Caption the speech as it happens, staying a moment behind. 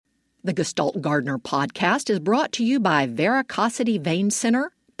The Gestalt Gardener podcast is brought to you by Veracosity Vein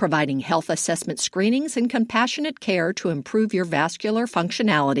Center, providing health assessment screenings and compassionate care to improve your vascular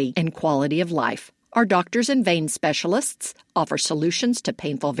functionality and quality of life. Our doctors and vein specialists offer solutions to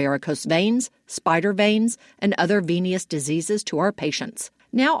painful varicose veins, spider veins, and other venous diseases to our patients.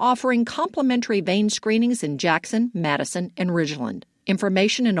 Now offering complimentary vein screenings in Jackson, Madison, and Ridgeland.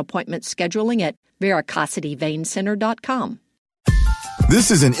 Information and appointment scheduling at veracosityveincenter.com.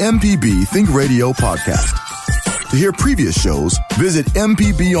 This is an MPB Think Radio podcast. To hear previous shows, visit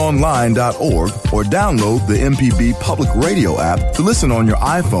mpbonline.org or download the MPB Public Radio app to listen on your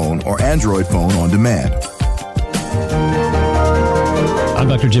iPhone or Android phone on demand. I'm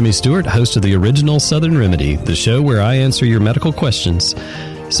Dr. Jimmy Stewart, host of the original Southern Remedy, the show where I answer your medical questions.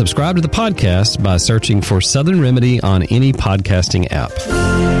 Subscribe to the podcast by searching for Southern Remedy on any podcasting app.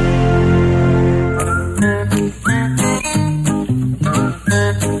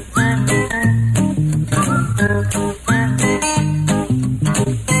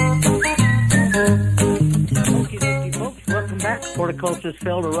 Horticulturist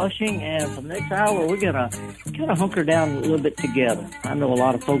Felder Rushing, and for the next hour we're going to kind of hunker down a little bit together. I know a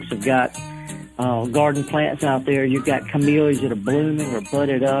lot of folks have got garden plants out there. You've got camellias that are blooming or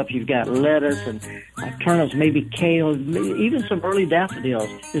budded up. You've got lettuce and turnips, maybe kale, even some early daffodils.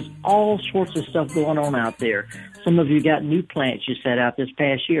 There's all sorts of stuff going on out there. Some of you got new plants you set out this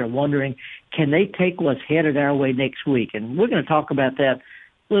past year wondering, can they take what's headed our way next week? And we're going to talk about that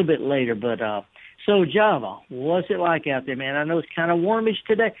a little bit later, but so, Java, what's it like out there, man? I know it's kind of warmish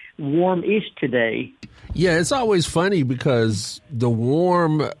today. Yeah, it's always funny because the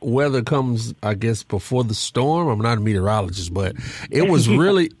warm weather comes, I guess, before the storm. I'm not a meteorologist, but it was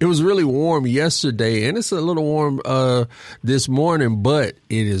really warm yesterday, and it's a little warm this morning, but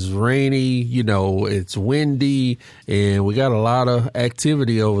it is rainy, it's windy, and we got a lot of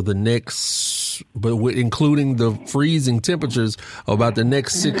activity over the next, but including the freezing temperatures about the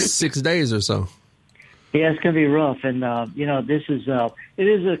next six days or so. Yeah, it's going to be rough, and this is it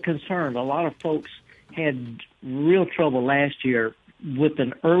is a concern. A lot of folks had real trouble last year with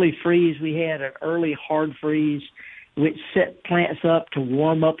an early freeze. We had an early hard freeze, which set plants up to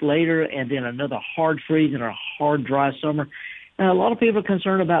warm up later, and then another hard freeze and a hard dry summer. And a lot of people are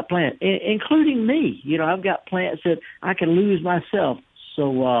concerned about plants, including me. I've got plants that I can lose myself.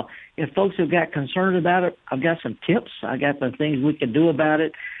 So if folks have got concerned about it, I've got some tips. I got some things we can do about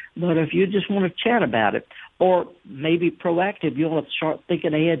it. But if you just want to chat about it, or maybe proactive, you want to start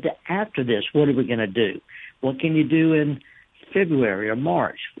thinking ahead to after this, what are we going to do? What can you do in February or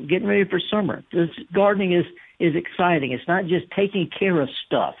March? We're getting ready for summer. This gardening is exciting. It's not just taking care of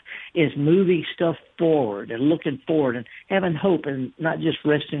stuff. It's moving stuff forward and looking forward and having hope and not just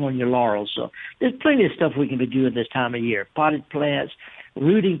resting on your laurels. So there's plenty of stuff we can be doing this time of year. Potted plants,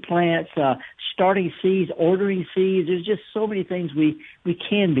 rooting plants, starting seeds, ordering seeds. There's just so many things we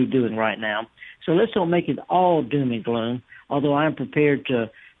can be doing right now. So let's don't make it all doom and gloom, although I'm prepared to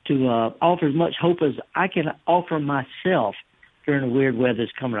offer as much hope as I can offer myself during the weird weather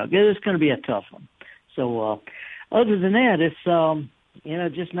that's coming up. It's going to be a tough one. So other than that, it's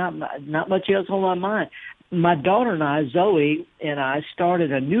just not much else on my mind. My daughter and I, Zoe, and I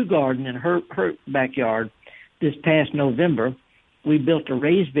started a new garden in her backyard this past November. We built a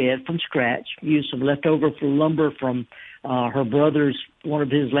raised bed from scratch, used some leftover lumber from her brother's, one of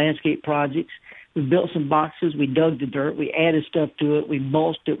his landscape projects. We built some boxes. We dug the dirt. We added stuff to it. We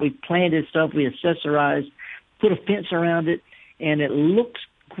mulched it. We planted stuff. We accessorized, put a fence around it, and it looks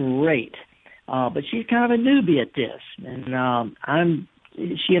great. But she's kind of a newbie at this. And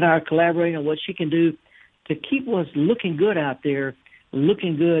she and I are collaborating on what she can do to keep what's looking good out there,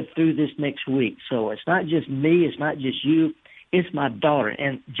 looking good through this next week. So it's not just me. It's not just you. It's my daughter.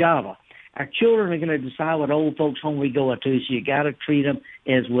 And Java, our children are going to decide what old folks home we go to, so you got to treat them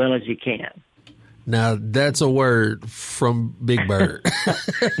as well as you can. Now, that's a word from Big Bird.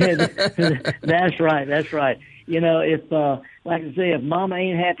 That's right. That's right. If, like I say, if mama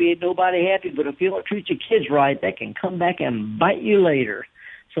ain't happy, ain't nobody happy, but if you don't treat your kids right, they can come back and bite you later.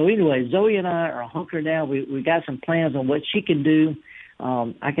 So anyway, Zoe and I are hunkered down. We got some plans on what she can do.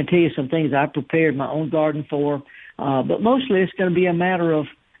 I can tell you some things I prepared my own garden for. But mostly it's going to be a matter of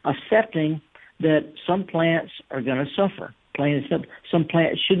accepting that some plants are going to suffer. Some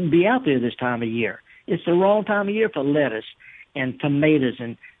plants shouldn't be out there this time of year. It's the wrong time of year for lettuce and tomatoes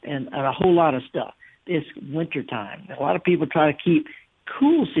and a whole lot of stuff. It's winter time. A lot of people try to keep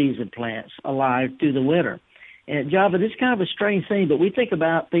cool season plants alive through the winter. And Java, this is kind of a strange thing, but we think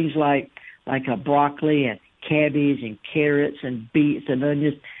about things like a broccoli and cabbage and carrots and beets and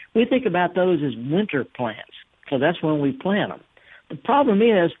onions. We think about those as winter plants, so that's when we plant them. The problem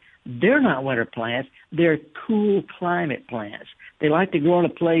is they're not winter plants. They're cool climate plants. They like to grow in a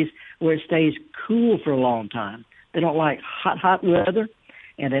place where it stays cool for a long time. They don't like hot weather,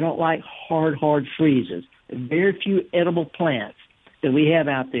 and they don't like hard freezes. Very few edible plants that we have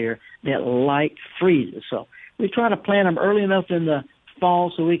out there that like freezes. So we try to plant them early enough in the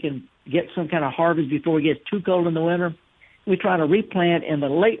fall so we can get some kind of harvest before it gets too cold in the winter. We try to replant in the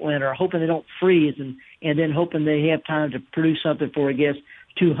late winter, hoping they don't freeze, and then hoping they have time to produce something before it gets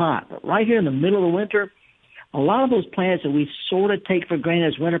too hot. But right here in the middle of the winter, a lot of those plants that we sort of take for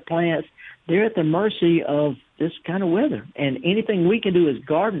granted as winter plants, they're at the mercy of this kind of weather. And anything we can do as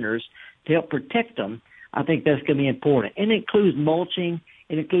gardeners to help protect them, I think that's going to be important. And it includes mulching.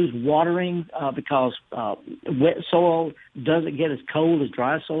 It includes watering because wet soil doesn't get as cold as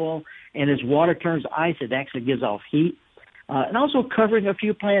dry soil. And as water turns to ice, it actually gives off heat. And also covering a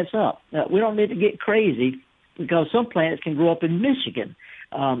few plants up. We don't need to get crazy because some plants can grow up in Michigan.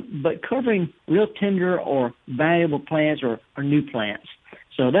 But covering real tender or valuable plants or new plants.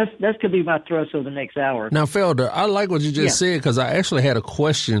 So that's going to be my thrust over the next hour. Now, Felder, I like what you just said because I actually had a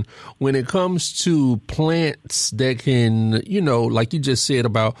question when it comes to plants that can, like you just said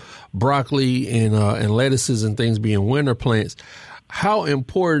about broccoli and lettuces and things being winter plants. How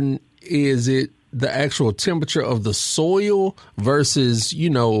important is it the actual temperature of the soil versus,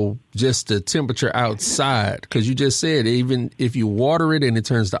 just the temperature outside? Because you just said even if you water it and it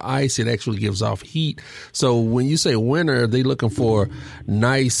turns to ice, it actually gives off heat. So when you say winter, are they looking for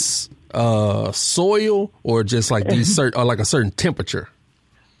nice soil or just like like a certain temperature?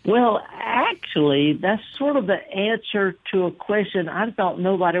 Well, actually, that's sort of the answer to a question I thought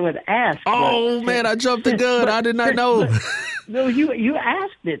nobody would ask. Oh, man, I jumped the gun. I did not know. No, you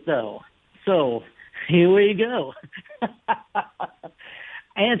asked it, though. So here we go.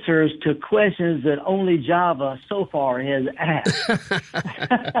 Answers to questions that only Java so far has asked.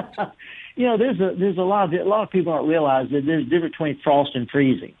 There's a lot of people don't realize that there's a difference between frost and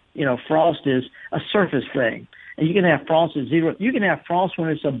freezing. Frost is a surface thing. And you can have frost at zero. You can have frost when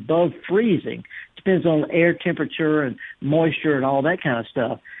it's above freezing. Depends on air temperature and moisture and all that kind of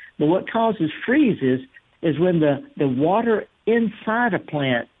stuff. But what causes freezes is when the water inside a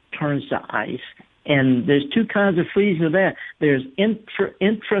plant turns to ice. And there's two kinds of freezing of that. There's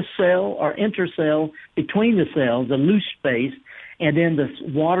intracell or intercell between the cells, the loose space, and then the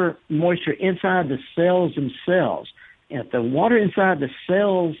water moisture inside the cells themselves. And if the water inside the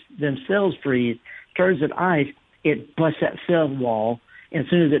cells themselves freeze, turns to ice, it busts that cell wall, and as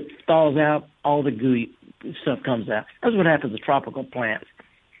soon as it thaws out, all the gooey stuff comes out. That's what happens to tropical plants.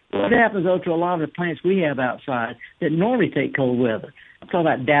 What happens, though, to a lot of the plants we have outside that normally take cold weather? I'm talking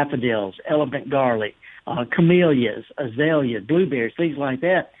about daffodils, elephant garlic, camellias, azaleas, blueberries, things like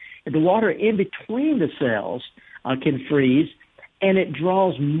that. And the water in between the cells can freeze, and it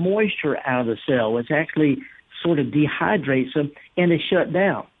draws moisture out of the cell, which actually sort of dehydrates them, and they shut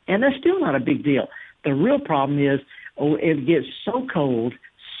down. And that's still not a big deal. The real problem is it gets so cold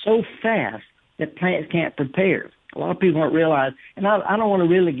so fast that plants can't prepare. A lot of people don't realize, and I don't want to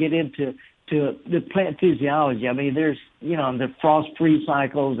really get into the plant physiology. I mean, there's the frost-freeze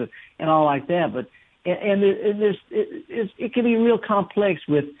cycles and all like that, but it can be real complex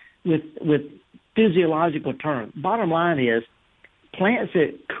with physiological terms. Bottom line is, plants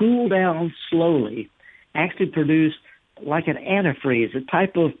that cool down slowly actually produce like an antifreeze, a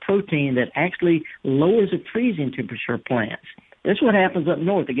type of protein that actually lowers the freezing temperature of plants. That's what happens up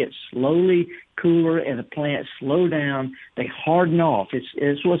north. They get slowly cooler, and the plants slow down. They harden off.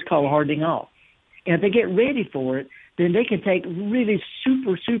 It's what's called hardening off. And if they get ready for it, then they can take really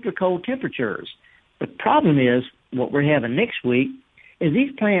super, super cold temperatures. The problem is, what we're having next week is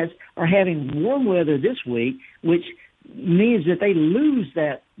these plants are having warm weather this week, which means that they lose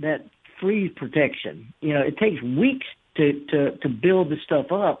that freeze protection. It takes weeks to build this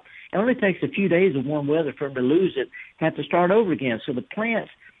stuff up. It only takes a few days of warm weather for them to lose it, have to start over again. So the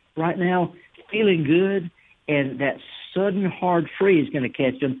plants right now feeling good, and that sudden hard freeze is going to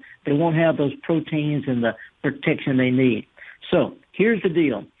catch them. They won't have those proteins and the protection they need. So here's the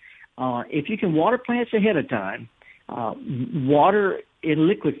deal. If you can water plants ahead of time, water in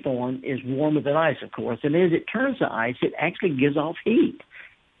liquid form is warmer than ice, of course. And as it turns to ice, it actually gives off heat.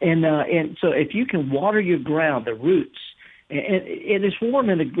 And so if you can water your ground, the roots, and it's warm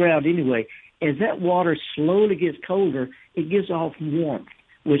in the ground anyway, as that water slowly gets colder, it gives off warmth,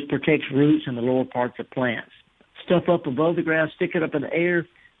 which protects roots in the lower parts of plants. Stuff up above the ground, stick it up in the air,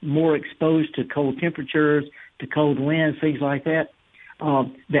 more exposed to cold temperatures, to cold winds, things like that.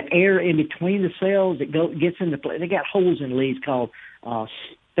 The air in between the cells, it gets into play. They got holes in leaves called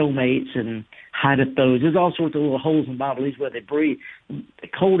stomates and hydrothos. There's all sorts of little holes in the bottom, at least where they breathe. The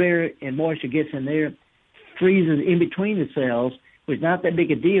cold air and moisture gets in there, freezes in between the cells, which is not that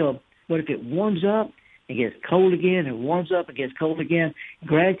big a deal. But if it warms up, it gets cold again, it warms up, it gets cold again,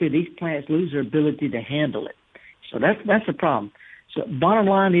 gradually these plants lose their ability to handle it. So that's the problem. So bottom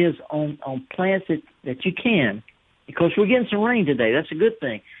line is on plants that you can, of course we're getting some rain today, that's a good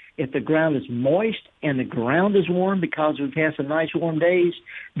thing. If the ground is moist and the ground is warm because we've had some nice warm days,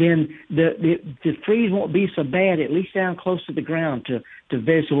 then the freeze won't be so bad, at least down close to the ground to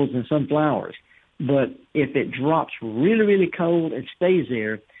vegetables and some flowers. But if it drops really, really cold and stays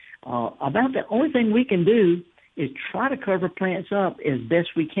there, about the only thing we can do is try to cover plants up as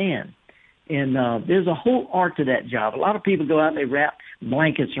best we can. And there's a whole art to that job. A lot of people go out and they wrap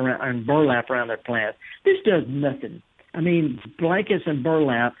blankets around and burlap around their plants. This does nothing. I mean, blankets and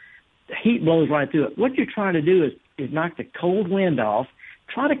burlap, the heat blows right through it. What you're trying to do is knock the cold wind off,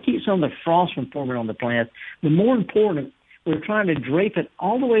 try to keep some of the frost from forming on the plants. But more important, we're trying to drape it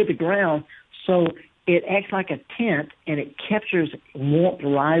all the way to the ground so it acts like a tent and it captures warmth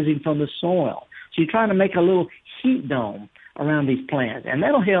rising from the soil. So you're trying to make a little heat dome around these plants, and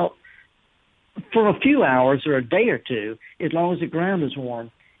that'll help for a few hours or a day or two. As long as the ground is warm,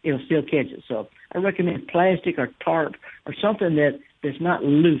 it'll still catch it. So I recommend plastic or tarp or something that's not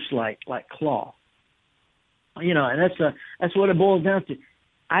loose like cloth. You know, and that's what it boils down to.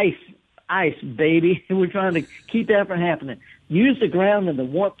 Ice, baby. We're trying to keep that from happening. Use the ground and the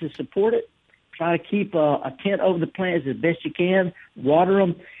warmth to support it. Try to keep a tent over the plants as best you can. Water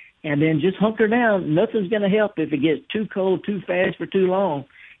them, and then just hunker down. Nothing's going to help if it gets too cold, too fast, for too long.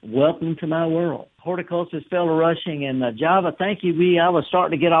 Welcome to my world. Horticulturist fellow rushing, and Java, thank you. I was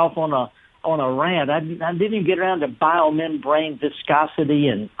starting to get off on a rant. I didn't even get around to biomembrane viscosity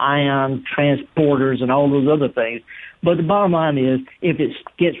and ion transporters and all those other things. But the bottom line is, if it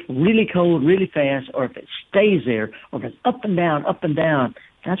gets really cold really fast, or if it stays there, or if it's up and down,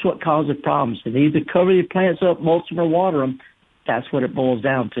 that's what causes problems. And either cover your plants up, mulch them, or water them. That's what it boils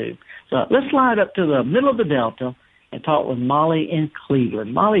down to. So let's slide up to the middle of the Delta and talk with Molly in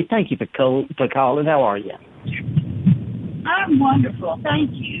Cleveland. Molly, thank you for calling. How are you? I'm wonderful. Thank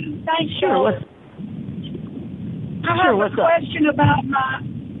you. Thanks, sure. I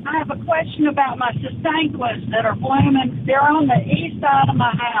have a question about my sustainquas that are blooming. They're on the east side of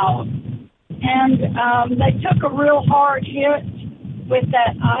my house, and they took a real hard hit with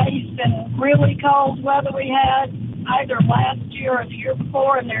that ice and really cold weather we had either last year or the year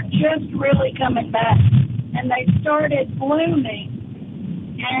before, and they're just really coming back. And they started blooming,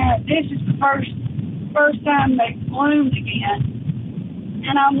 and this is the first time they've bloomed again.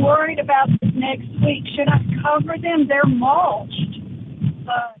 And I'm worried about this next week. Should I cover them? They're mulched,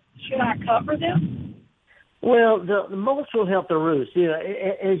 but should I cover them? Well, the mulch will help the roots. You know,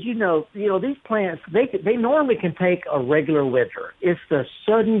 as you know, these plants they normally can take a regular winter. It's the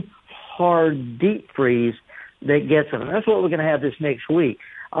sudden, hard, deep freeze that gets them. And that's what we're going to have this next week.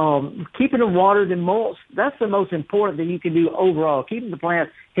 Keeping them watered and mulched, that's the most important that you can do overall. Keeping the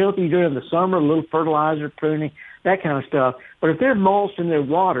plants healthy during the summer, a little fertilizer, pruning, that kind of stuff. But if they're mulched and they're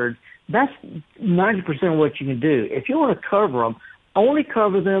watered, that's 90% of what you can do. If you want to cover them, only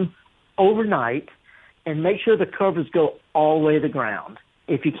cover them overnight and make sure the covers go all the way to the ground.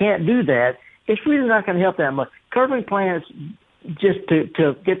 If you can't do that, it's really not going to help that much. Covering plants just to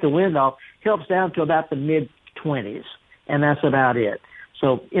get the wind off helps down to about the mid-20s, and that's about it.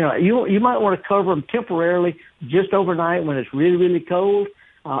 So, you might want to cover them temporarily just overnight when it's really, really cold.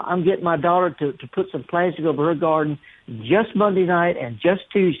 I'm getting my daughter to put some plastic over her garden just Monday night and just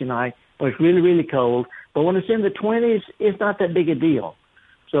Tuesday night when it's really, really cold. But when it's in the 20s, it's not that big a deal.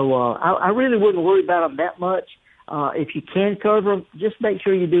 So I really wouldn't worry about them that much. If you can cover them, just make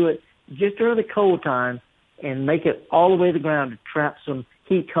sure you do it just during the cold time and make it all the way to the ground to trap some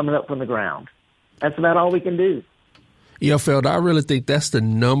heat coming up from the ground. That's about all we can do. Yeah, Felder, I really think that's the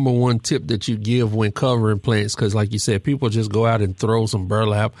number one tip that you give when covering plants, because like you said, people just go out and throw some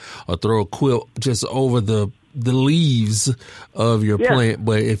burlap or throw a quilt just over the leaves of your plant.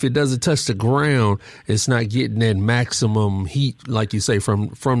 But if it doesn't touch the ground, it's not getting that maximum heat, like you say, from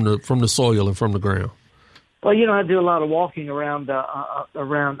the soil and from the ground. Well, I do a lot of walking around.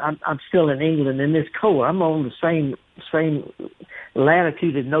 I'm still in England, and it's cold. I'm on the same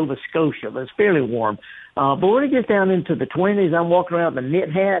latitude as Nova Scotia, but it's fairly warm. But when it gets down into the 20s, I'm walking around with a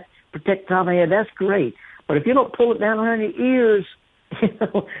knit hat, protect the top of my head. That's great. But if you don't pull it down around your ears,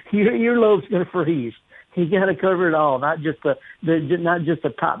 your earlobe's going to freeze. You got to cover it all, not just the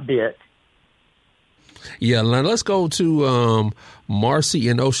top bit. Yeah, now let's go to Marcy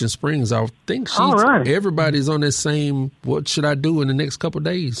in Ocean Springs. I think everybody's on this same what should I do in the next couple of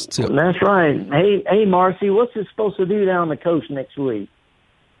days tip. That's right. Hey, Marcy, what's it supposed to do down the coast next week?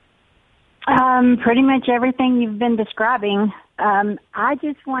 Pretty much everything you've been describing. I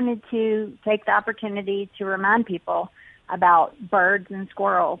just wanted to take the opportunity to remind people about birds and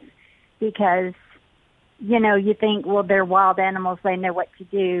squirrels because, you think, well, they're wild animals. They know what to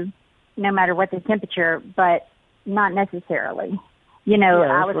do no matter what the temperature, but not necessarily.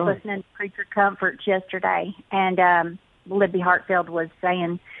 I was listening to Preacher Comforts yesterday, and Libby Hartfield was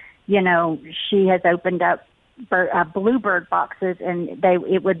saying, she has opened up bluebird boxes, and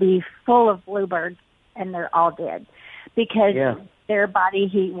it would be full of bluebirds, and they're all dead because their body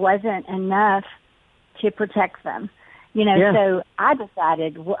heat wasn't enough to protect them. So I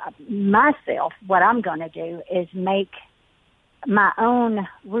decided myself what I'm going to do is make my own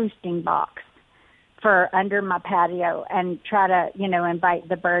roosting box for under my patio and try to, invite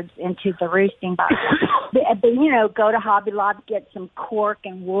the birds into the roosting box. But, go to Hobby Lobby, get some cork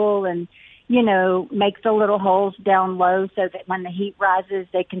and wool and, make the little holes down low so that when the heat rises,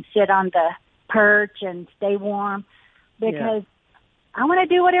 they can sit on the perch and stay warm because I want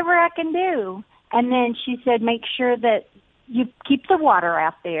to do whatever I can do. And then she said, make sure that you keep the water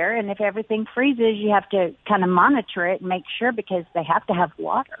out there. And if everything freezes, you have to kind of monitor it and make sure because they have to have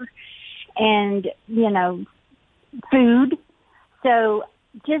water and, food. So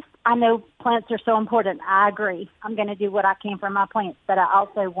I know plants are so important. I agree. I'm going to do what I can for my plants, but I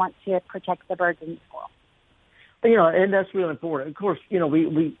also want to protect the birds and the squirrels. And that's really important. Of course,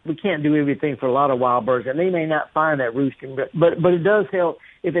 we can't do everything for a lot of wild birds, and they may not find that roosting, but it does help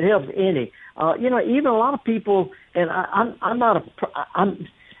if it helps any. Even a lot of people, and I'm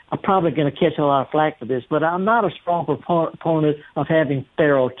probably going to catch a lot of flack for this, but I'm not a strong proponent of having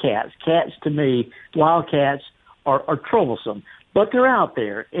feral cats. Cats, to me, wild cats are troublesome, but they're out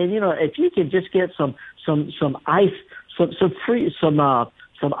there. And if you can just get some ice, some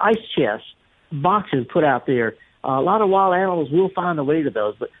ice chest boxes put out there. A lot of wild animals will find a way to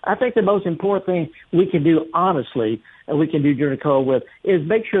those. But I think the most important thing we can do, honestly, and we can do during the cold weather, is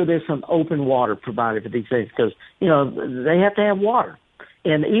make sure there's some open water provided for these things because, they have to have water.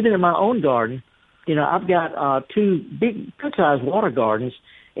 And even in my own garden, I've got two big, good-sized water gardens,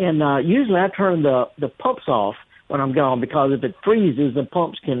 and usually I turn the pumps off when I'm gone because if it freezes, the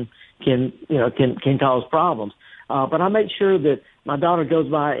pumps can cause problems. But I make sure that my daughter goes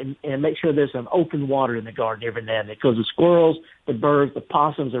by and make sure there's some open water in the garden every now and then because the squirrels, the birds, the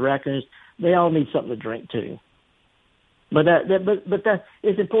possums, the raccoons, they all need something to drink too. But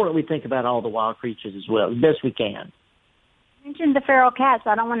it's important we think about all the wild creatures as well, as best we can. You mentioned the feral cats.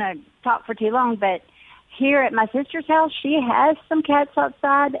 I don't want to talk for too long, but here at my sister's house, she has some cats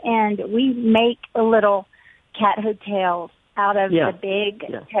outside, and we make a little cat hotels out of the big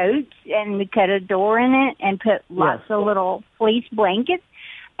coats, and we cut a door in it and put lots of little fleece blankets,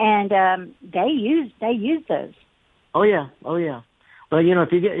 and they use those. Oh yeah. Well,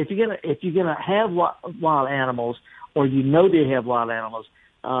 if you're gonna have wild animals, or they have wild animals,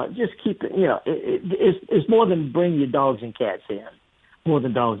 just keep it. It's more than bring your dogs and cats in, more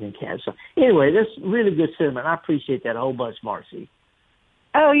than dogs and cats. So anyway, that's really good sentiment. I appreciate that a whole bunch, Marcy.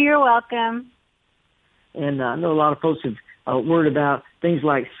 Oh, you're welcome. And I know a lot of folks have worried about things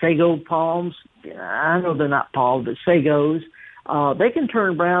like sago palms. I know they're not palms, but sagos. They can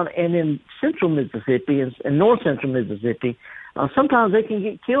turn brown, and in central Mississippi and north central Mississippi, sometimes they can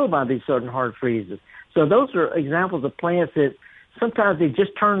get killed by these sudden hard freezes. So those are examples of plants that sometimes they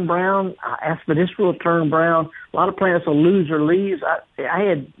just turn brown. Aspidistra will turn brown. A lot of plants will lose their leaves. I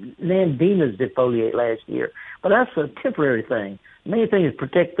had Nandinas defoliate last year, but that's a temporary thing. The main thing is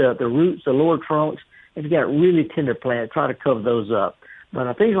protect the roots, the lower trunks. If you've got really tender plants, try to cover those up.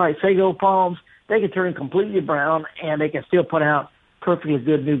 But things like sago palms, they can turn completely brown, and they can still put out perfectly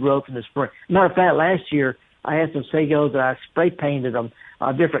good new growth in the spring. Matter of fact, last year I had some sagos that I spray painted them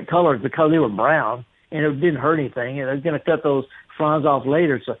different colors because they were brown, and it didn't hurt anything, and I was going to cut those fronds off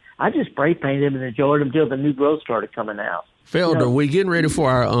later. So I just spray painted them and enjoyed them until the new growth started coming out. Felder, we're getting ready for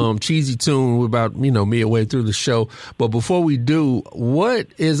our cheesy tune. We're about, midway through the show. But before we do, what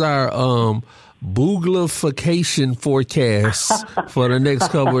is our booglification forecast for the next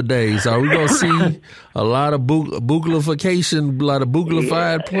couple of days? Are we going to see a lot of booglification, a lot of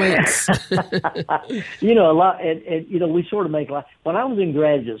booglified plants? A lot. And we sort of make like when I was in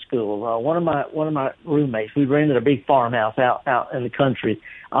graduate school, one of my roommates, we rented a big farmhouse out in the country.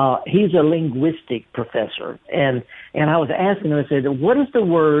 He's a linguistic professor, and I was asking him, I said, what is the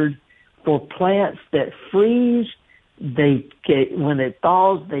word for plants that freeze when it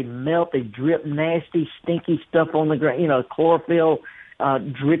thaws, they melt, they drip nasty, stinky stuff on the ground, chlorophyll,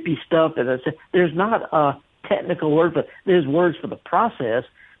 drippy stuff. And there's not a technical word for, there's words for the process,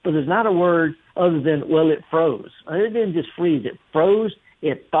 but there's not a word other than, well, it froze. It didn't just freeze. It froze,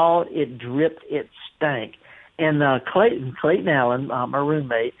 it thawed, it dripped, it stank. And Clayton Allen, my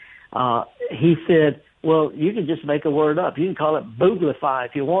roommate, he said, well, you can just make a word up. You can call it booglify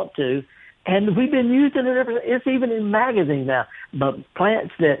if you want to. And we've been using it it's even in magazines now. But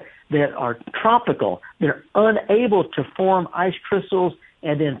plants that are tropical, they're unable to form ice crystals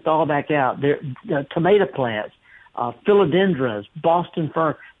and then thaw back out. They're tomato plants, philodendrons, Boston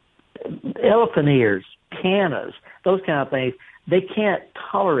fern, elephant ears, cannas, those kind of things. They can't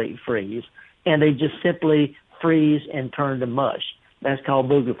tolerate freeze, and they just simply freeze and turn to mush. That's called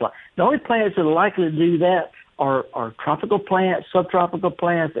booglify. The only plants that are likely to do that are tropical plants, subtropical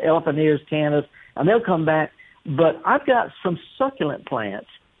plants, the elephant ears, cannas, and they'll come back. But I've got some succulent plants,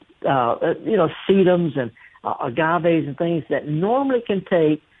 sedums and agaves and things that normally can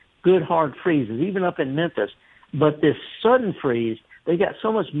take good hard freezes, even up in Memphis. But this sudden freeze, they got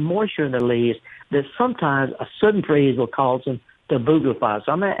so much moisture in their leaves that sometimes a sudden freeze will cause them to booglify.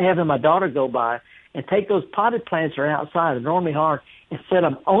 So I'm having my daughter go by and take those potted plants that are outside, they're normally hard, and set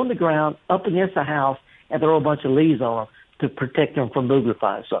them on the ground up against the house and throw a bunch of leaves on them to protect them from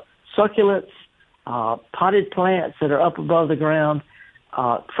booglify. So succulents, potted plants that are up above the ground,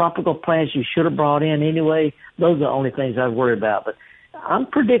 tropical plants you should have brought in anyway, those are the only things I worry about. But I'm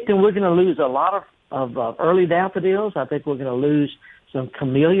predicting we're going to lose a lot of early daffodils. I think we're going to lose some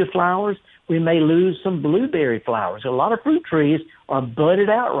camellia flowers. We may lose some blueberry flowers. A lot of fruit trees are budded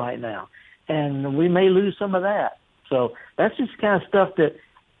out right now, and we may lose some of that. So that's just the kind of stuff that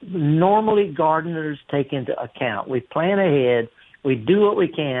normally gardeners take into account. We plan ahead, we do what we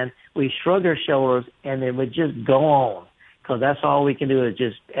can, we shrug our shoulders, and then we just go on, because that's all we can do is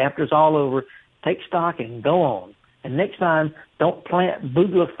just, after it's all over, take stock and go on. And next time, don't plant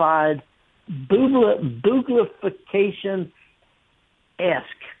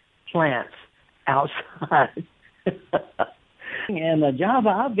booglification-esque plants outside. And Java,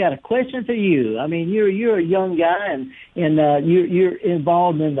 I've got a question for you. I mean, you're a young guy, and you're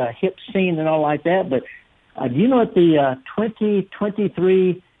involved in the hip scene and all like that. But do you know what the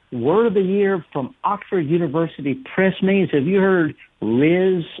 2023 Word of the Year from Oxford University Press means? Have you heard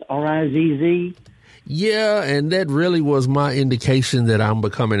Riz, R-I-Z-Z? Yeah, and that really was my indication that I'm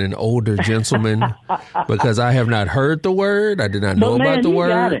becoming an older gentleman because I have not heard the word. I did not know about the word.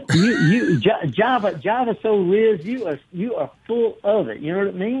 Got it. Java so Riz, you are full of it. You know what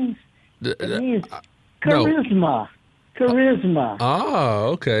it means? It means charisma. No. Charisma. Oh,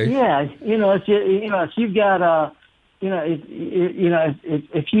 okay. Yeah, if you've got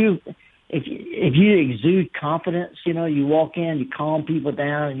if you exude confidence, you walk in, you calm people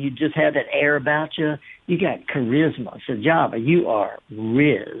down, and you just have that air about you, you got charisma. So, Java, you are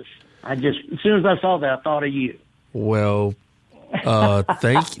Riz. As soon as I saw that, I thought of you. Well,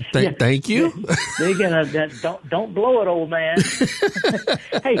 thank you. Don't blow it, old man.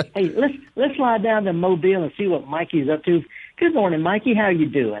 hey, let's slide down to Mobile and see what Mikey's up to. Good morning, Mikey. How you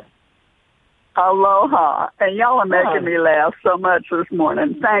doing? Aloha. And y'all are making me laugh so much this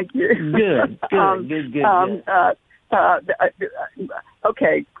morning. Thank you. Good.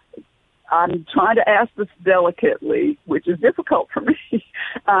 Okay. I'm trying to ask this delicately, which is difficult for me.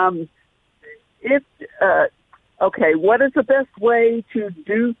 What is the best way to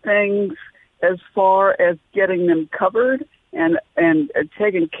do things as far as getting them covered and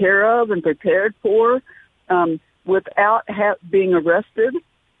taken care of and prepared for without being arrested?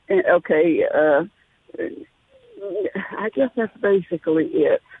 Okay, I guess that's basically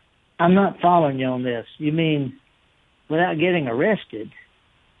it. I'm not following you on this. You mean without getting arrested?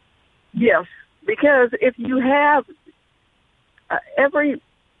 Yes, because if you have every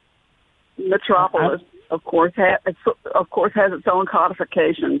metropolis, of course, has its own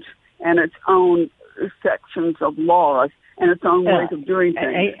codifications and its own sections of laws and its own ways of doing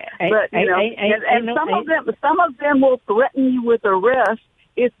things. Some of them will threaten you with arrest.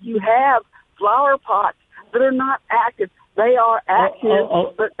 If you have flower pots that are not active, they are active,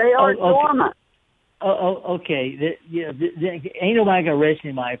 but they are dormant. Okay. Ain't nobody gonna arrest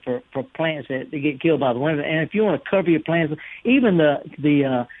anybody for plants that get killed by the winter. And if you want to cover your plants, even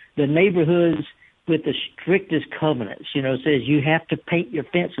the neighborhoods with the strictest covenants, says you have to paint your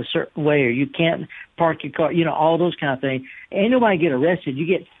fence a certain way, or you can't park your car, all those kind of things. Ain't nobody get arrested. You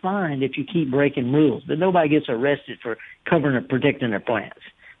get fined if you keep breaking rules, but nobody gets arrested for covering or protecting their plants.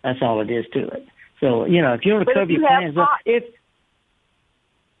 That's all it is to it. So, if you want to cover your plants,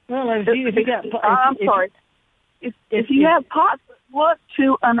 I'm sorry. if you have pots that look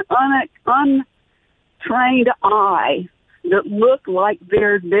to an untrained eye that look like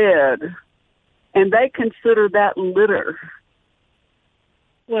they're dead, and they consider that litter.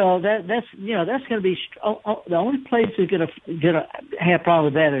 Well, that's going to be the only place that's going to have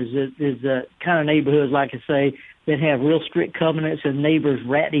problem with that is the kind of neighborhoods, like I say, that have real strict covenants and neighbors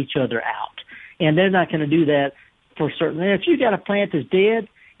rat each other out, and they're not going to do that for certain. And if you got a plant that's dead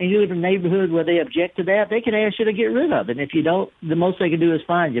and you live in a neighborhood where they object to that, they can ask you to get rid of it. And if you don't, the most they can do is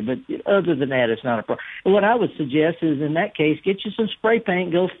fine you. But other than that, it's not a problem. What I would suggest is, in that case, get you some spray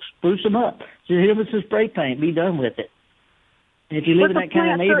paint, go spruce them up. Just hit them with some spray paint, be done with it. And if you live in that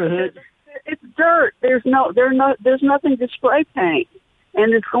kind of neighborhood, it's dirt. There's nothing to spray paint,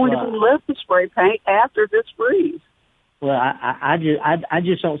 and it's going to be less to spray paint after this freeze. Well, I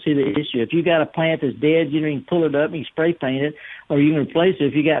just don't see the issue. If you got a plant that's dead, you can pull it up and you can spray paint it, or you can replace it.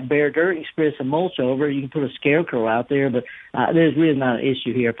 If you got bare dirt, you can spray some mulch over it. You can put a scarecrow out there, but there's really not an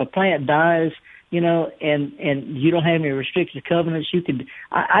issue here. If a plant dies, and you don't have any restricted covenants, you could.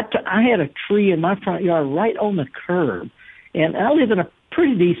 I had a tree in my front yard right on the curb, and I live in a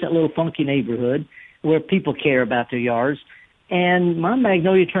pretty decent little funky neighborhood where people care about their yards. And my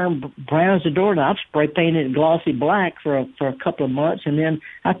magnolia turned brown as a doorknob. I spray painted it glossy black for a couple of months, and then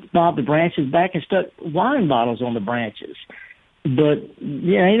I bobbed the branches back and stuck wine bottles on the branches. But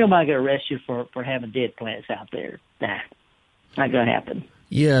ain't nobody gonna arrest you for having dead plants out there. Nah, not gonna happen.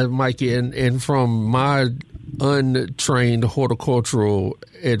 Yeah, Mikey, and from my untrained horticultural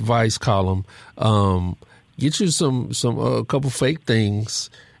advice column, get you a couple fake things.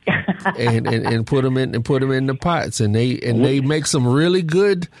 and put them in the pots, and they make some really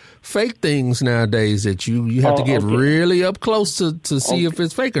good fake things nowadays that you have to get really up close to see if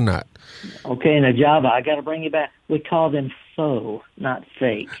it's fake or not. Okay, now Java, I got to bring you back. We call them faux, not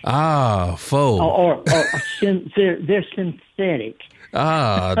fake. Ah, faux. Or they're synthetic.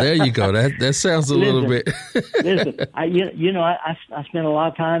 Ah, there you go. That sounds a little bit. Listen, I spent a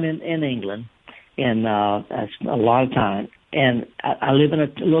lot of time in England, and that's a lot of time. And I live in a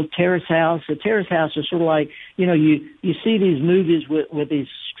little terrace house. A terrace house is sort of like, you see these movies with these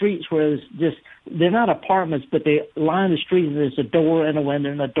streets where they're not apartments, but they line the street and there's a door and a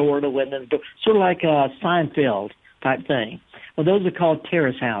window and a door and a window and a door, sort of like a Seinfeld type thing. Well, those are called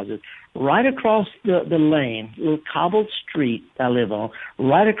terrace houses. Right across the lane, little cobbled street I live on,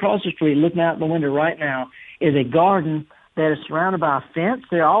 right across the street, looking out the window right now, is a garden that is surrounded by a fence.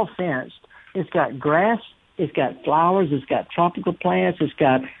 They're all fenced. It's got grass. It's got flowers. It's got tropical plants. It's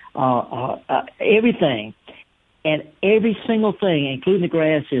got everything. And every single thing, including the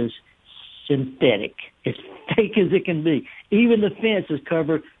grass, is synthetic. It's fake as it can be. Even the fence is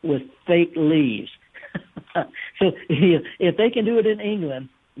covered with fake leaves. So if they can do it in England,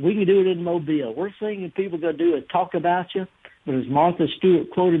 we can do it in Mobile. Worst thing that people are going to do is talk about you. But as Martha Stewart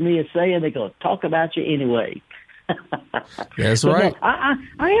quoted me as saying, they're going to talk about you anyway. That's right. No, I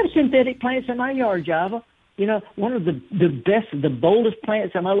have synthetic plants in my yard, Java. One of the best, the boldest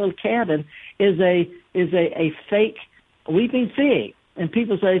plants in my little cabin is a fake weeping fig. And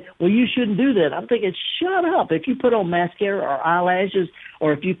people say, well, you shouldn't do that. I'm thinking, shut up. If you put on mascara or eyelashes,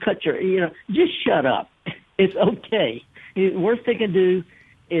 or if you cut your, just shut up. It's okay. The worst they can do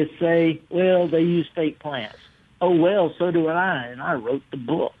is say, well, they use fake plants. Oh, well, so do I, and I wrote the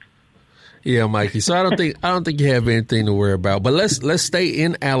book. Yeah, Mikey. So I don't think you have anything to worry about. But let's stay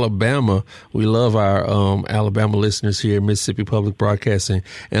in Alabama. We love our Alabama listeners here at Mississippi Public Broadcasting,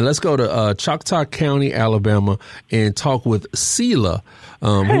 and let's go to Choctaw County, Alabama, and talk with Seela,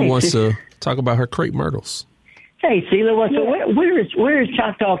 who wants to talk about her crepe myrtles. Hey, Seela, where is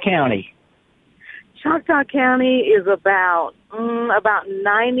Choctaw County? Choctaw County is about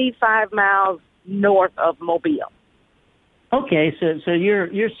 95 miles north of Mobile. Okay, so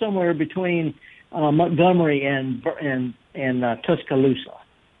you're somewhere between Montgomery and Tuscaloosa.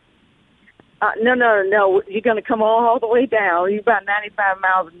 No. You're going to come all the way down. You're about 95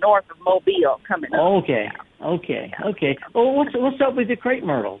 miles north of Mobile coming up. Okay. Well, what's up with the crepe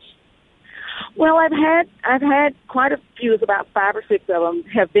myrtles? Well, I've had quite a few. About 5 or 6 of them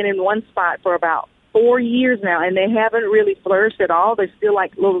have been in one spot for about 4 years now, and they haven't really flourished at all. They're still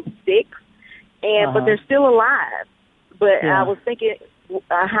like little sticks, but they're still alive. But I was thinking, is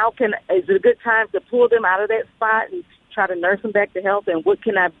it a good time to pull them out of that spot and try to nurse them back to health? And what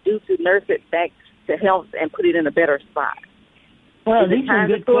can I do to nurse it back to health and put it in a better spot? Well, these are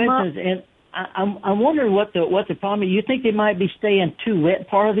good questions, and I'm wondering what the problem is. You think they might be staying too wet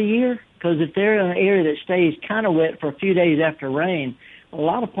part of the year? Because if they're in an area that stays kind of wet for a few days after rain, a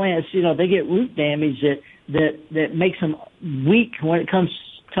lot of plants, they get root damage that makes them weak when it comes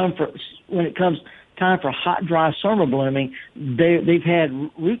to time for hot, dry summer blooming, they've had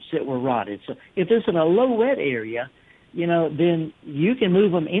roots that were rotted. So if it's in a low wet area, then you can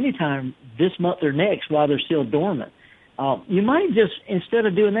move them anytime this month or next while they're still dormant. You might just, instead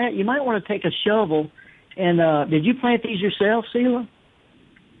of doing that, you might want to take a shovel and, did you plant these yourself, Sheila?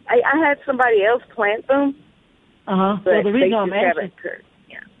 I had somebody else plant them. Uh-huh. Well, the reason I'm asking,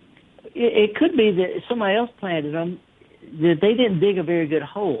 yeah. it could be that somebody else planted them, that they didn't dig a very good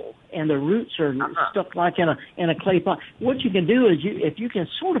hole, and the roots are stuck like in a clay pot. What you can do is, if you can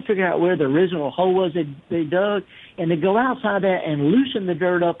sort of figure out where the original hole was they dug, and then go outside that and loosen the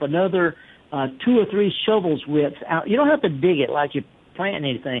dirt up another 2 or 3 shovels width out. You don't have to dig it like you're planting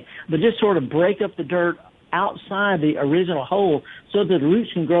anything, but just sort of break up the dirt outside the original hole so that the roots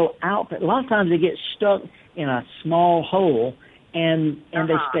can grow out. A lot of times they get stuck in a small hole, and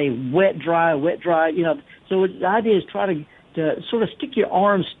they stay wet, dry. So the idea is try to sort of stick your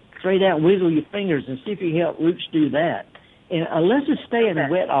arms straight out, wiggle your fingers, and see if you can help roots do that. And unless it's staying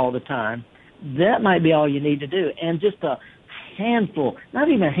wet all the time, that might be all you need to do. And just a handful, not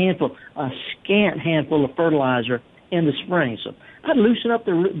even a handful, a scant handful of fertilizer in the spring. So I'd loosen up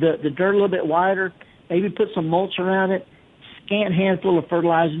the dirt a little bit wider, maybe put some mulch around it, scant handful of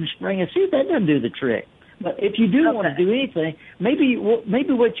fertilizer in the spring, and see if that doesn't do the trick. But if you do want to do anything, maybe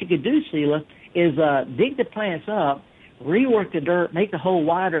what you could do, Sheila, is dig the plants up, rework the dirt, make the hole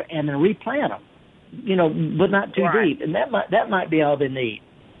wider, and then replant them. But not too deep, and that might be all they need.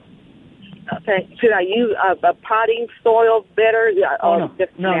 Okay. Should I use a potting soil better, or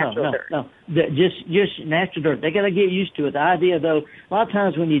just natural dirt? No. Just natural dirt. They got to get used to it. The idea, though, a lot of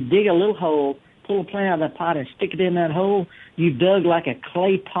times when you dig a little hole, pull a plant out of that pot and stick it in that hole, you've dug like a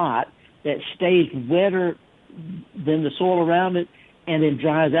clay pot that stays wetter than the soil around it and then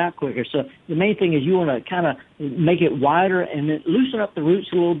dries out quicker. So the main thing is you want to kind of make it wider and then loosen up the roots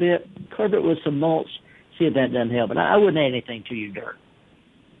a little bit, cover it with some mulch, see if that doesn't help. But I wouldn't add anything to your dirt.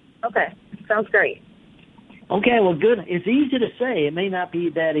 Okay. Sounds great. Okay, well, good. It's easy to say. It may not be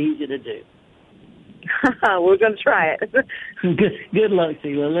that easy to do. We're going to try it. Good luck,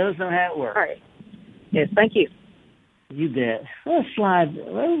 Sheila. Let us know how it works. All right. Yes, thank you. You bet. Let's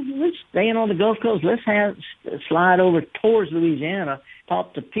staying on the Gulf Coast. Let's slide over towards Louisiana,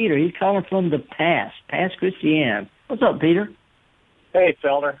 talk to Peter. He's calling from the Pass Christian. What's up, Peter? Hey,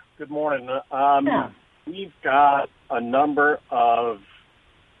 Felder. Good morning. We've got a number of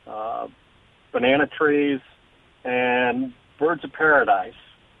banana trees and birds of paradise,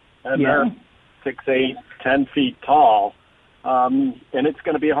 and they're 6, 8, 10 feet tall, and it's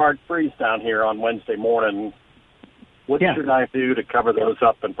going to be a hard freeze down here on Wednesday morning. What should I do to cover those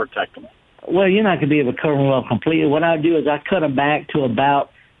up and protect them? Well, you're not going to be able to cover them up completely. What I do is I cut them back to about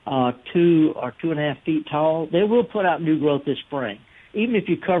 2 or 2.5 feet tall. They will put out new growth this spring. Even if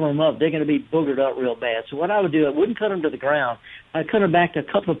you cover them up, they're going to be boogered up real bad. So what I would do, I wouldn't cut them to the ground. I'd cut them back to a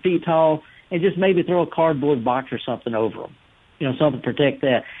couple of feet tall and just maybe throw a cardboard box or something over them, something to protect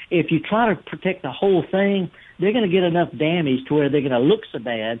that. If you try to protect the whole thing, they're going to get enough damage to where they're going to look so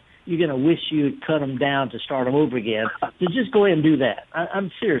bad, you're going to wish you'd cut them down to start them over again. So just go ahead and do that. I'm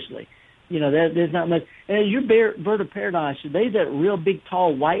seriously. There's not much. And your bird of paradise, are they that real big,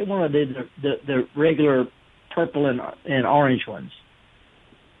 tall white one, or are they the regular purple and orange ones?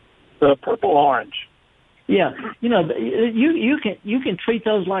 The purple-orange. Yeah, you can treat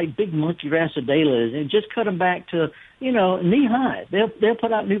those like big monkey racedalas and just cut them back to knee high. They'll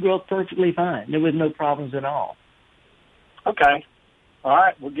put out new growth perfectly fine. With no problems at all. Okay, all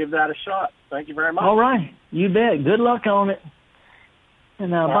right, we'll give that a shot. Thank you very much. All right, you bet. Good luck on it. And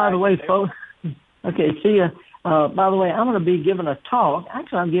by the way, folks, okay, see ya. By the way, I'm going to be giving a talk.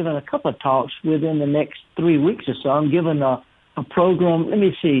 Actually, I'm giving a couple of talks within the next 3 weeks or so. I'm giving a program, let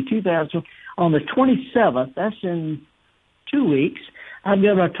me see, on the 27th, that's in 2 weeks, I'm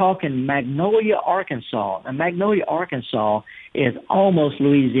giving a talk in Magnolia, Arkansas. And Magnolia, Arkansas is almost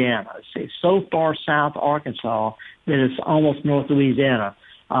Louisiana. It's so far south Arkansas that it's almost North Louisiana.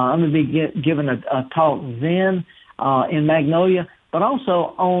 I'm going to be giving a talk then in Magnolia, but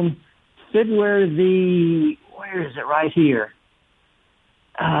also on February where is it, right here?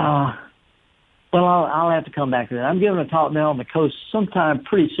 Well, I'll have to come back to that. I'm giving a talk now on the coast sometime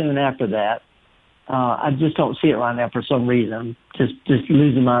pretty soon after that. I just don't see it right now for some reason. Just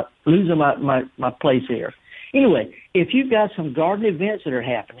losing my place here. Anyway, if you've got some garden events that are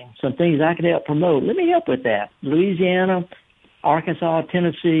happening, some things I can help promote, let me help with that. Louisiana, Arkansas,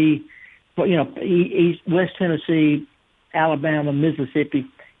 Tennessee, West Tennessee, Alabama, Mississippi.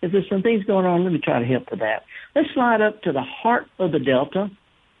 If there's some things going on, let me try to help with that. Let's slide up to the heart of the Delta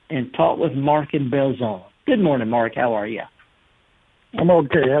and talk with Mark in Belzona. Good morning, Mark. How are you? I'm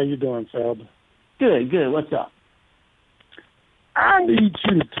okay. How you doing, Sab? Good. What's up? I need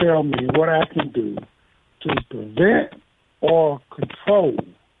you to tell me what I can do to prevent or control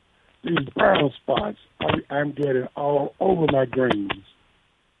these brown spots I'm getting all over my greens.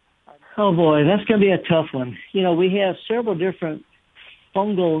 Oh, boy, that's going to be a tough one. You know, we have several different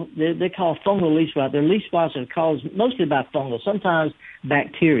fungal, they call fungal leaf spots. They're leaf spots that are caused mostly by fungal, sometimes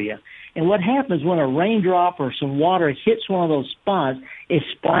bacteria. And what happens when a raindrop or some water hits one of those spots, it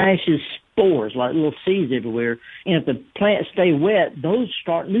splashes spores like little seeds everywhere. And if the plants stay wet, those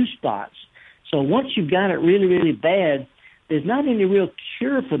start new spots. So once you've got it really, really bad, there's not any real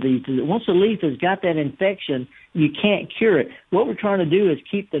cure for these. Once a leaf has got that infection, you can't cure it. What we're trying to do is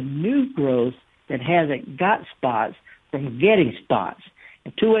keep the new growth that hasn't got spots from getting spots.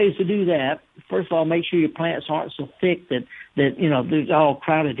 And two ways to do that. First of all, make sure your plants aren't so thick that you know, they're all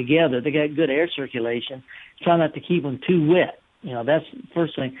crowded together. They got good air circulation. Try not to keep them too wet. You know, that's the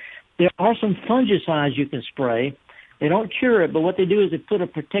first thing. There are some fungicides you can spray. They don't cure it, but what they do is they put a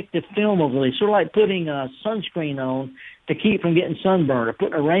protective film over it, sort of like putting a sunscreen on to keep from getting sunburned, or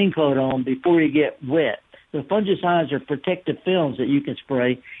putting a raincoat on before you get wet. The fungicides are protective films that you can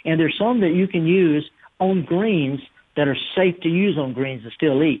spray, and there's some that you can use on greens that are safe to use on greens to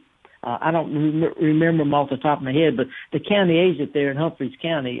still eat. I don't remember them off the top of my head, but the county agent there in Humphreys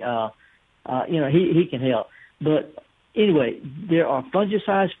County, you know, he can help. But anyway, there are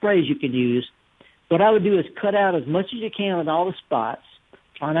fungicide sprays you can use. What I would do is cut out as much as you can with all the spots.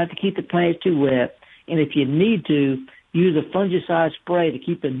 Try not to keep the plants too wet. And if you need to, use a fungicide spray to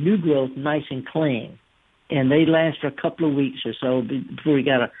keep the new growth nice and clean. And they last for a couple of weeks or so before you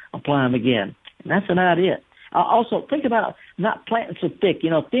got to apply them again. And that's about it. Also, think about not planting so thick. You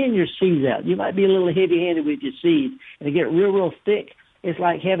know, thin your seeds out. You might be a little heavy-handed with your seeds, and they get real, real thick. It's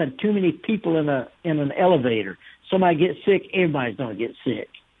like having too many people in an elevator. Somebody gets sick, everybody's going to get sick.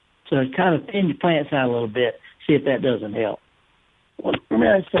 So it's kind of thin your plants out a little bit. See if that doesn't help. Well, let me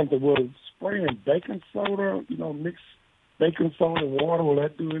ask you something. Will spraying baking soda, you know, mix baking soda and water, will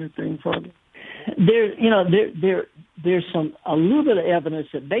that do anything further? There's a little bit of evidence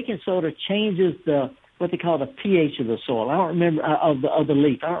that baking soda changes what they call the pH of the soil. I don't remember of the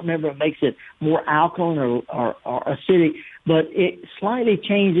leaf. I don't remember if it makes it more alkaline or acidic, but it slightly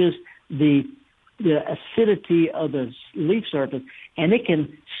changes the acidity of the leaf surface, and it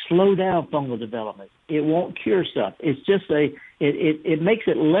can slow down fungal development. It won't cure stuff. It's just it makes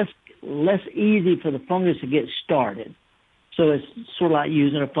it less easy for the fungus to get started. So it's sort of like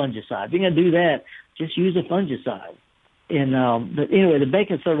using a fungicide. If you're going to do that, just use a fungicide. And but anyway, the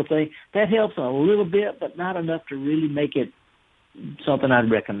baking soda thing, that helps a little bit, but not enough to really make it something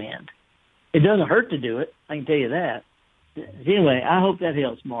I'd recommend. It doesn't hurt to do it, I can tell you that. Anyway, I hope that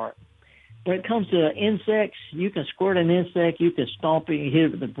helps, Mark. When it comes to insects, you can squirt an insect, you can stomp it, you hit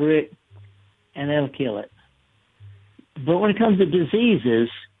it with a brick, and that'll kill it. But when it comes to diseases,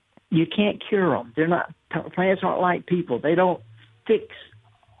 you can't cure them. Plants aren't like people. They don't fix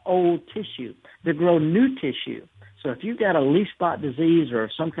old tissue. They grow new tissue. So if you've got a leaf spot disease or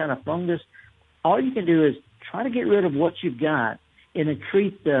some kind of fungus, all you can do is try to get rid of what you've got and then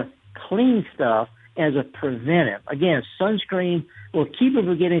treat the clean stuff as a preventive. Again, sunscreen will keep you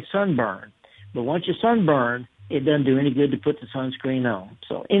from getting sunburn. But once you're sunburned, it doesn't do any good to put the sunscreen on.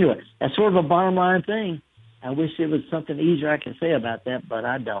 So anyway, that's sort of a bottom line thing. I wish there was something easier I could say about that, but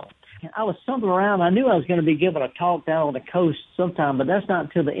I don't. I was stumbling around. I knew I was going to be giving a talk down on the coast sometime, but that's not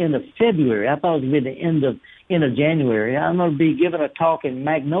until the end of February. I thought it was going to be the end of January. I'm going to be giving a talk in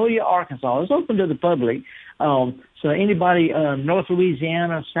Magnolia, Arkansas. It's open to the public. So anybody North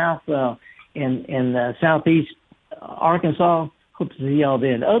Louisiana, South and Southeast Arkansas, hope to see y'all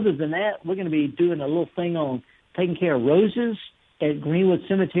then. Other than that, we're going to be doing a little thing on taking care of roses at Greenwood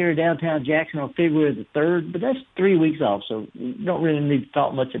Cemetery, downtown Jackson, on February the 3rd, but that's 3 weeks off, so you don't really need to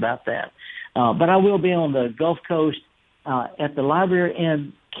talk much about that. But I will be on the Gulf Coast at the library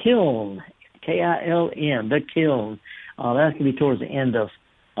in Kiln, K-I-L-N, the Kiln. That's going to be towards the end of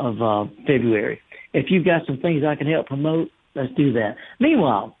February. If you've got some things I can help promote, let's do that.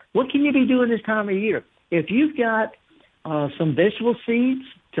 Meanwhile, what can you be doing this time of year? If you've got some vegetable seeds,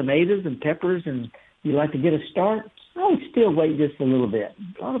 tomatoes and peppers, and you'd like to get a start, I would still wait just a little bit.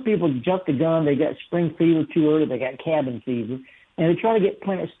 A lot of people jump the gun. They got spring fever too early. They got cabin fever. And they try to get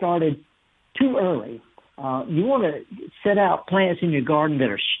plants started too early. You want to set out plants in your garden that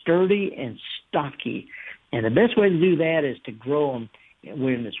are sturdy and stocky. And the best way to do that is to grow them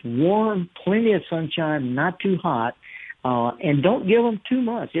when it's warm, plenty of sunshine, not too hot, and don't give them too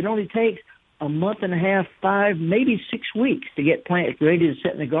much. It only takes a month and a half, 5, maybe 6 weeks to get plants ready to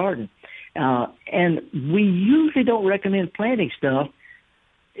set in the garden. And we usually don't recommend planting stuff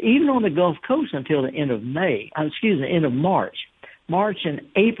even on the Gulf Coast until the end of end of March. March and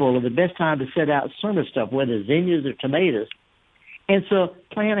April are the best time to set out summer stuff, whether zinnias or tomatoes. And so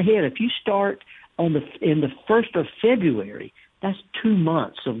plan ahead. If you start in the 1st of February, that's 2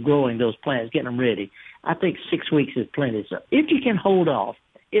 months of growing those plants, getting them ready. I think 6 weeks is plenty. So if you can hold off,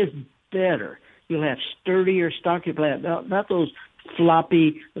 it's better. You'll have sturdier, stockier plants, not those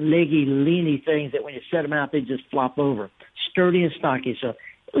floppy, leggy, leany things that when you set them out, they just flop over. Sturdy and stocky. So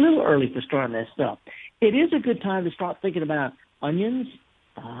a little early for starting that stuff. It is a good time to start thinking about onions,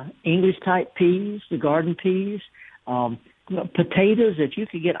 English-type peas, the garden peas, potatoes. If you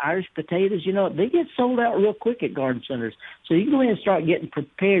could get Irish potatoes, they get sold out real quick at garden centers. So you can go ahead and start getting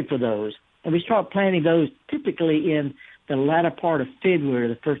prepared for those. And we start planting those typically in the latter part of February,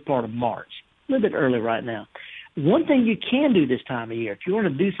 the first part of March. A little bit early right now. One thing you can do this time of year, if you want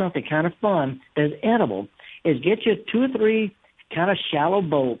to do something kind of fun that's edible, is get you 2 or 3 kind of shallow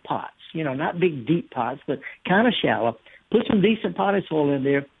bowl pots. Not big, deep pots, but kind of shallow. Put some decent potting soil in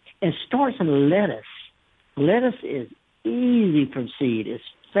there and start some lettuce. Lettuce is easy from seed. It's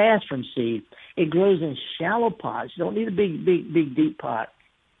fast from seed. It grows in shallow pots. You don't need a big, deep pot.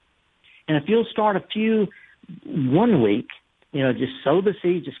 And if you'll start a few 1 week, just sow the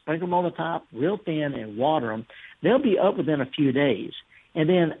seeds, just sprinkle them on the top real thin and water them. They'll be up within a few days. And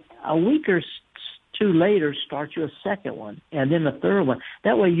then a week or 2 later, start you a second one, and then a third one.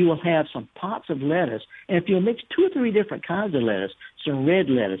 That way you will have some pots of lettuce. And if you'll mix 2 or 3 different kinds of lettuce, some red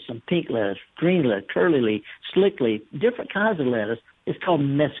lettuce, some pink lettuce, green lettuce, curly leaf, slick leaf, different kinds of lettuce, it's called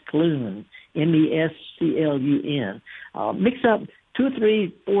mesclun, MESCLUN. Mix up 2 or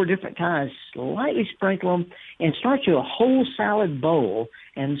 3, 4 different kinds, slightly sprinkle them, and start you a whole salad bowl,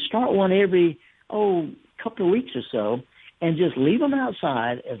 and start one every, couple of weeks or so, and just leave them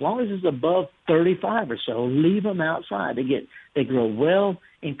outside. As long as it's above 35 or so, leave them outside. They grow well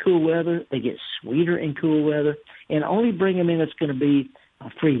in cool weather. They get sweeter in cool weather, and only bring them in it's going to be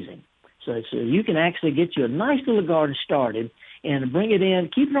freezing. So you can actually get you a nice little garden started and bring it in,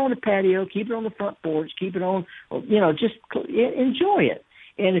 keep it on the patio, keep it on the front porch, keep it on, just enjoy it.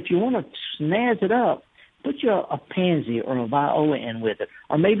 And if you want to snazz it up, put a pansy or a viola in with it,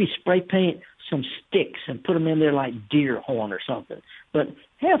 or maybe spray paint some sticks and put them in there like deer horn or something. But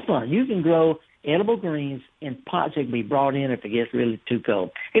have fun. You can grow edible greens in pots that can be brought in if it gets really too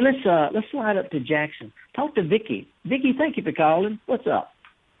cold. Hey, let's slide up to Jackson. Talk to Vicki. Vicki, thank you for calling. What's up?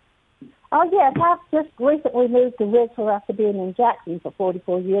 Oh, yes. I've just recently moved to Ridgeville after being in Jackson for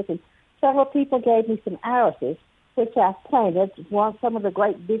 44 years, and several people gave me some irises, which I've planted. Some of the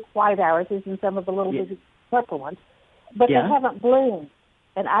great big white irises and some of the little bitty purple ones. But they haven't bloomed.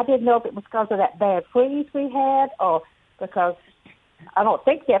 And I didn't know if it was because of that bad freeze we had or because I don't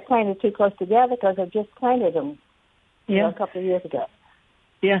think they're planted too close together because I just planted them a couple of years ago.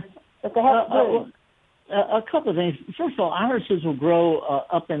 Yeah. But they haven't bloomed. A couple of things. First of all, irises will grow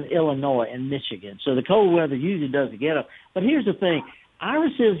up in Illinois and Michigan, so the cold weather usually doesn't get them. But here's the thing.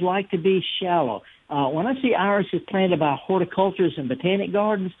 Irises like to be shallow. When I see irises planted by horticulturists and botanic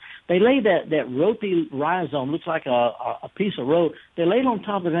gardens, they lay that ropey rhizome, looks like a piece of rope. They lay it on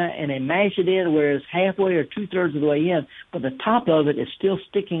top of that, and they mash it in where it's halfway or 2/3 of the way in, but the top of it is still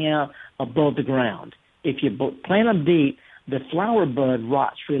sticking out above the ground. If you plant them deep, the flower bud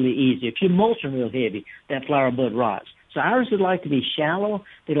rots really easy. If you mulch them real heavy, that flower bud rots. So irises like to be shallow.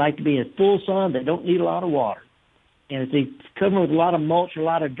 They like to be in full sun. They don't need a lot of water. And if they cover them with a lot of mulch or a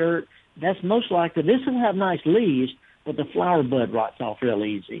lot of dirt, that's most likely. This will have nice leaves, but the flower bud rots off real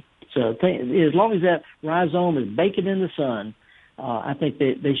easy. So as long as that rhizome is baking in the sun, I think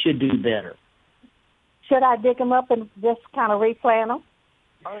they should do better. Should I dig them up and just kind of replant them?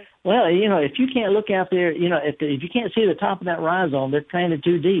 Well, if you can't look out there, if you can't see the top of that rhizome, they're planted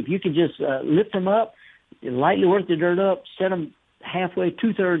too deep. You can just lift them up, lightly work the dirt up, set them halfway,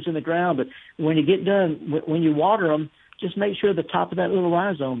 2/3 in the ground. But when you get done, when you water them, just make sure the top of that little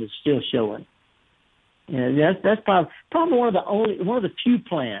rhizome is still showing. That's probably one of the few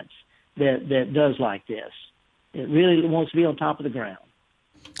plants that does like this. It really wants to be on top of the ground.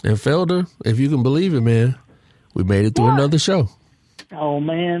 And Felder, if you can believe it, man, we made it through another show. Oh,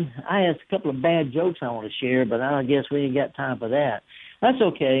 man, I have a couple of bad jokes I want to share, but I guess we ain't got time for that. That's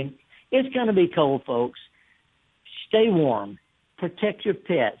okay. It's going to be cold, folks. Stay warm. Protect your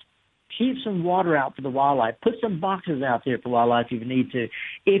pets. Keep some water out for the wildlife. Put some boxes out there for wildlife if you need to.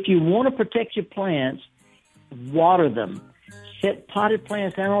 If you want to protect your plants, water them. Set potted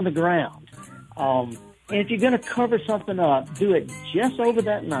plants down on the ground. And if you're going to cover something up, do it just over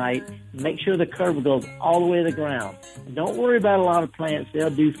that night. Make sure the cover goes all the way to the ground. Don't worry about a lot of plants. They'll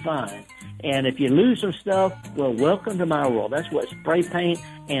do fine. And if you lose some stuff, well, welcome to my world. That's what spray paint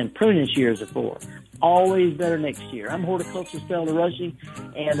and pruning shears are for. Always better next year. I'm horticulturist Felder Rushing,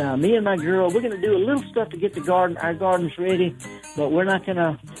 and me and my girl, we're going to do a little stuff to get our gardens ready, but we're not going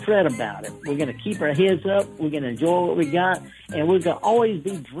to fret about it. We're going to keep our heads up. We're going to enjoy what we got, and we're going to always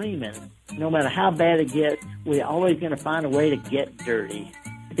be dreaming. No matter how bad it gets, we're always going to find a way to get dirty.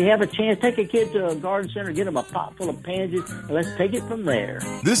 If you have a chance, take a kid to a garden center, get them a pot full of pansies, and let's take it from there.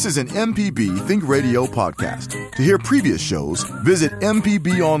 This is an MPB Think Radio podcast. To hear previous shows, visit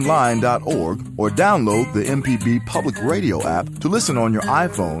mpbonline.org or download the MPB Public Radio app to listen on your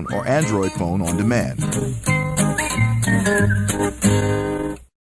iPhone or Android phone on demand.